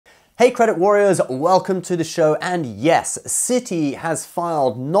Hey credit warriors, welcome to the show. And yes, Citi has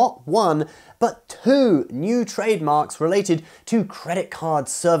filed not one, but two new trademarks related to credit card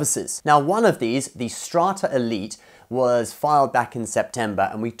services. Now, one of these, the Strata Elite, was filed back in September,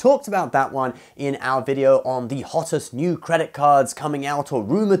 and we talked about that one in our video on the hottest new credit cards coming out or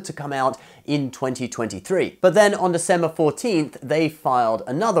rumored to come out in 2023. But then on December 14th, they filed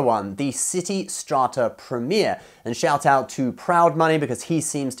another one, the Citi Strata Premier. And shout out to Proud Money because he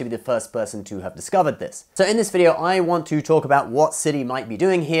seems to be the first person to have discovered this. So in this video, I want to talk about what Citi might be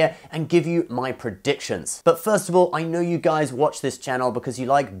doing here and give you my predictions. But first of all, I know you guys watch this channel because you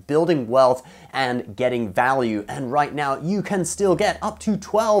like building wealth and getting value. And right now you can still get up to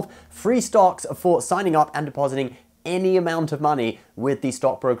 12 free stocks for signing up and depositing any amount of money with the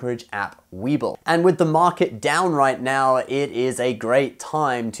stock brokerage app Webull. And with the market down right now, it is a great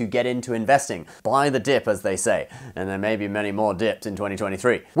time to get into investing. Buy the dip, as they say, and there may be many more dips in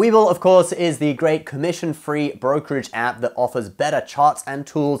 2023. Webull, of course, is the great commission-free brokerage app that offers better charts and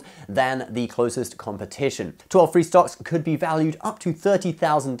tools than the closest competition. 12 free stocks could be valued up to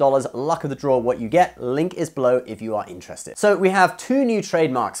 $30,000. Luck of the draw what you get. Link is below if you are interested. So we have two new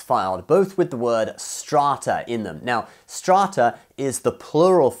trademarks filed, both with the word strata in them. Now, strata is the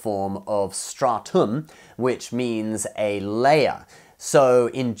plural form of stratum, which means a layer. So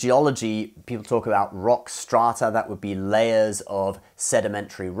in geology, people talk about rock strata. That would be layers of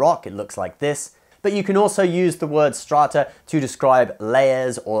sedimentary rock. It looks like this. But you can also use the word strata to describe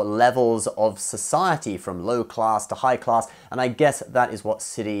layers or levels of society from low class to high class, and I guess that is what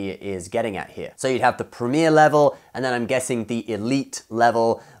Citi is getting at here. So you'd have the premier level, and then I'm guessing the elite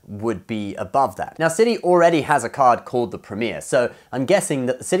level would be above that. Now, Citi already has a card called the Premier, so I'm guessing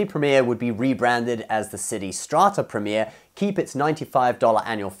that the Citi Premier would be rebranded as the Citi Strata Premier, keep its $95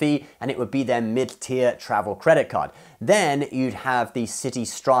 annual fee, and it would be their mid-tier travel credit card. Then you'd have the Citi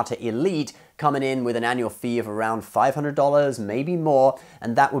Strata Elite coming in with an annual fee of around $500, maybe more,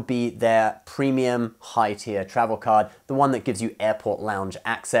 and that would be their premium high-tier travel card, the one that gives you airport lounge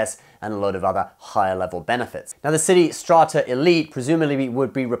access and a load of other higher level benefits. Now, the Citi Strata Elite presumably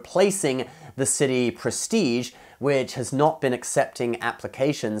would be replacing the Citi Prestige, which has not been accepting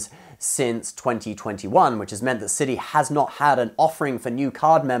applications since 2021, which has meant that Citi has not had an offering for new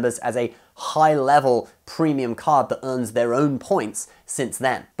card members as a high-level premium card that earns their own points since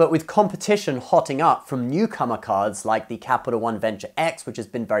then. But with competition hotting up from newcomer cards like the Capital One Venture X, which has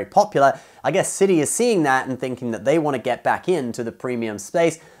been very popular, I guess Citi is seeing that and thinking that they want to get back into the premium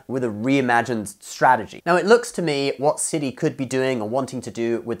space with a reimagined strategy. Now, it looks to me what Citi could be doing or wanting to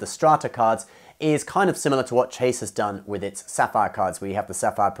do with the Strata cards is kind of similar to what Chase has done with its Sapphire cards, where you have the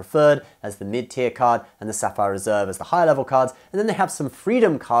Sapphire Preferred as the mid-tier card and the Sapphire Reserve as the high-level cards, and then they have some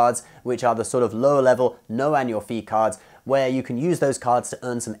Freedom cards, which are the sort of lower-level, no annual fee cards, where you can use those cards to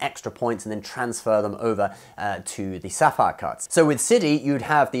earn some extra points and then transfer them over to the Sapphire cards. So with Citi, you'd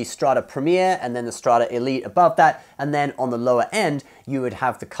have the Strata Premier and then the Strata Elite above that, and then on the lower end, you would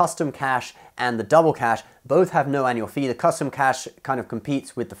have the Custom Cash and the Double Cash. Both have no annual fee. The Custom Cash kind of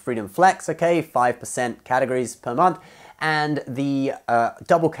competes with the Freedom Flex, okay, 5% categories per month, and the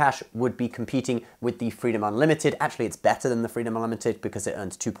Double Cash would be competing with the Freedom Unlimited. Actually, it's better than the Freedom Unlimited because it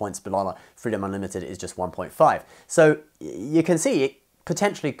earns 2 points per dollar. Freedom Unlimited is just 1.5. So you can see it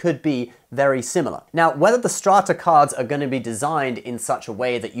potentially could be very similar. Now, whether the Strata cards are going to be designed in such a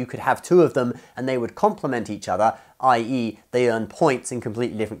way that you could have two of them and they would complement each other, i.e. they earn points in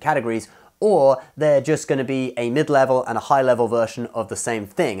completely different categories, or they're just going to be a mid-level and a high-level version of the same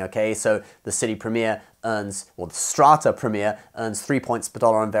thing, okay? So the Citi Premier earns, or the Strata Premier earns 3 points per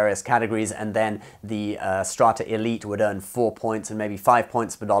dollar on various categories, and then the Strata Elite would earn 4 points and maybe 5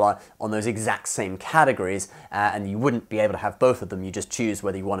 points per dollar on those exact same categories, and you wouldn't be able to have both of them. You just choose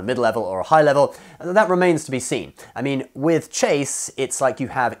whether you want a mid-level or a high-level. That remains to be seen. I mean, with Chase, it's like you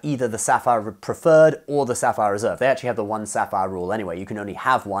have either the Sapphire Preferred or the Sapphire Reserve. They actually have the one Sapphire rule anyway. You can only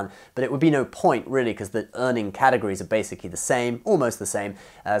have one, but it would be no point really because the earning categories are basically the same, almost the same.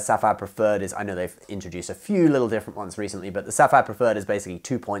 Sapphire Preferred is, I know they've introduced a few little different ones recently, but the Sapphire Preferred is basically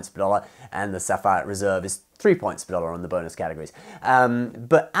 2 points per dollar, and the Sapphire Reserve is 3 points per dollar on the bonus categories.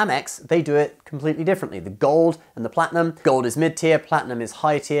 But Amex, they do it completely differently. The Gold and the Platinum, Gold is mid-tier, Platinum is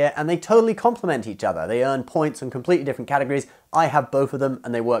high-tier, and they totally complement each other. They earn points on completely different categories. I have both of them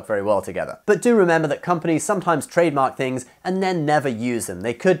and they work very well together. But do remember that companies sometimes trademark things and then never use them.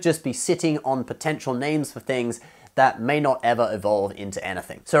 They could just be sitting on potential names for things that may not ever evolve into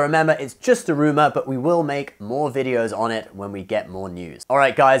anything. So remember, it's just a rumor, but we will make more videos on it when we get more news. All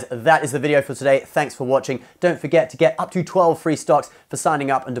right, guys, that is the video for today. Thanks for watching. Don't forget to get up to 12 free stocks for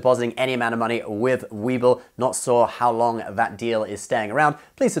signing up and depositing any amount of money with Webull. Not sure how long that deal is staying around.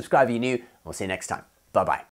 Please subscribe if you're new. We'll see you next time. Bye-bye.